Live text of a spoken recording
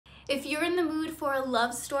If you're in the mood for a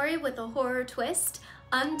love story with a horror twist,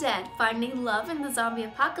 Undead: Finding Love in the Zombie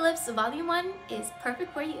Apocalypse Volume 1 is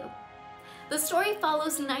perfect for you. The story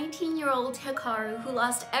follows 19-year-old Hikaru who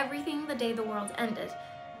lost everything the day the world ended.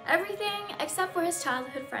 Everything except for his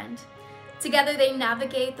childhood friend. Together they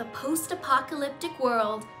navigate the post-apocalyptic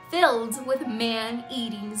world filled with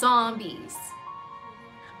man-eating zombies.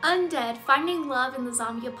 Undead: Finding Love in the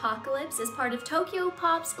Zombie Apocalypse is part of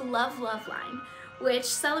TOKYOPOP's LoveLove line, which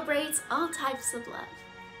celebrates all types of love.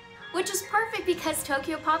 Which is perfect because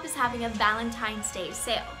TOKYOPOP is having a Valentine's Day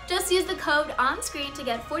sale. Just use the code on screen to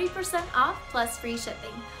get 40% off plus free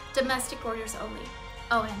shipping. Domestic orders only.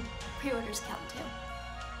 Oh, and pre-orders count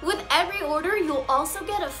too. With every order, you'll also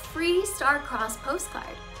get a free Star-Crossed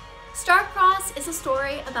postcard. Star-Crossed is a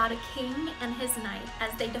story about a king and his knight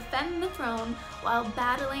as they defend the throne while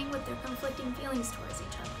battling with their conflicting feelings towards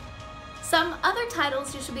each other. Some other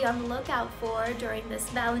titles you should be on the lookout for during this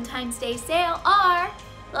Valentine's Day sale are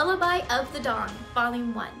Lullaby of the Dawn,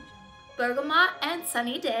 Volume 1, Bergamot and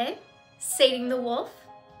Sunny Day, Sating the Wolf,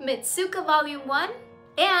 Mitsuka Volume 1,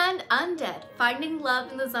 and Undead: Finding Love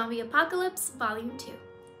in the Zombie Apocalypse Volume 2.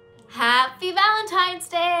 Happy Valentine's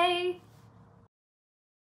Day!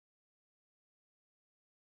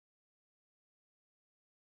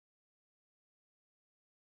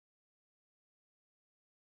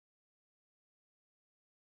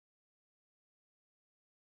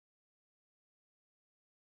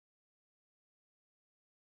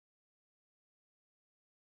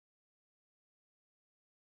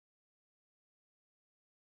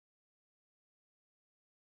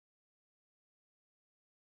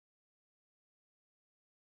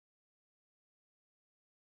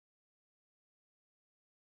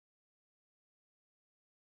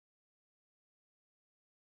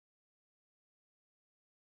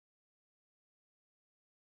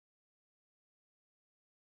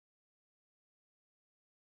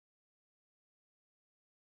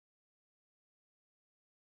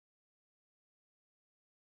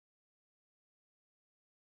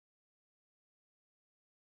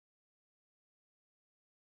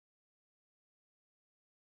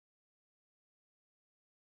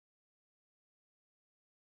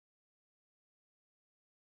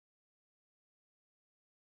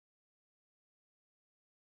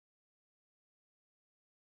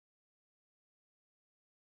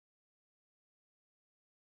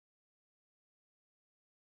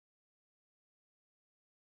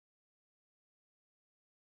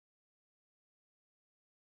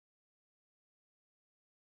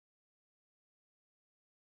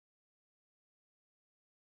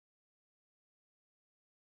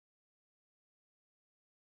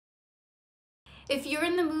 If you're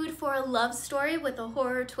in the mood for a love story with a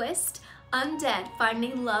horror twist, Undead: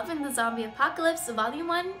 Finding Love in the Zombie Apocalypse Volume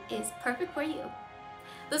 1 is perfect for you.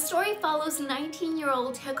 The story follows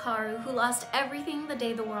 19-year-old Hikaru who lost everything the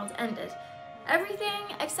day the world ended. Everything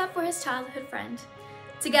except for his childhood friend.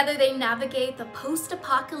 Together they navigate the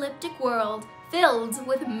post-apocalyptic world filled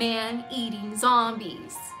with man-eating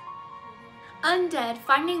zombies. Undead: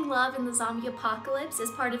 Finding Love in the Zombie Apocalypse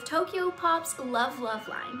is part of TOKYOPOP's LoveLove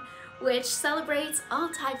line, which celebrates all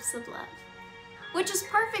types of love. Which is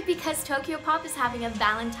perfect because TOKYOPOP is having a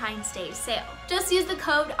Valentine's Day sale. Just use the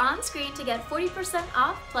code on screen to get 40%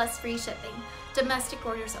 off plus free shipping. Domestic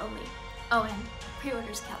orders only. Oh, and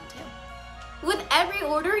pre-orders count too. With every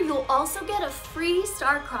order, you'll also get a free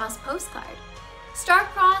Star-Crossed postcard.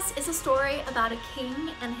 Star-Crossed is a story about a king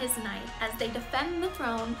and his knight as they defend the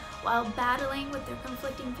throne while battling with their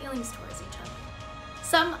conflicting feelings towards each other.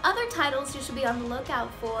 Some other titles you should be on the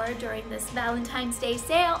lookout for during this Valentine's Day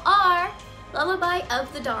sale are Lullaby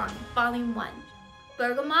of the Dawn, Volume 1,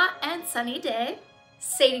 Bergamot and Sunny Day,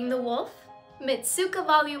 Sating the Wolf, Mitsuka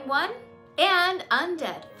Volume 1, and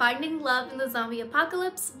Undead: Finding Love in the Zombie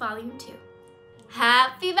Apocalypse Volume 2.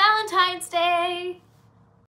 Happy Valentine's Day!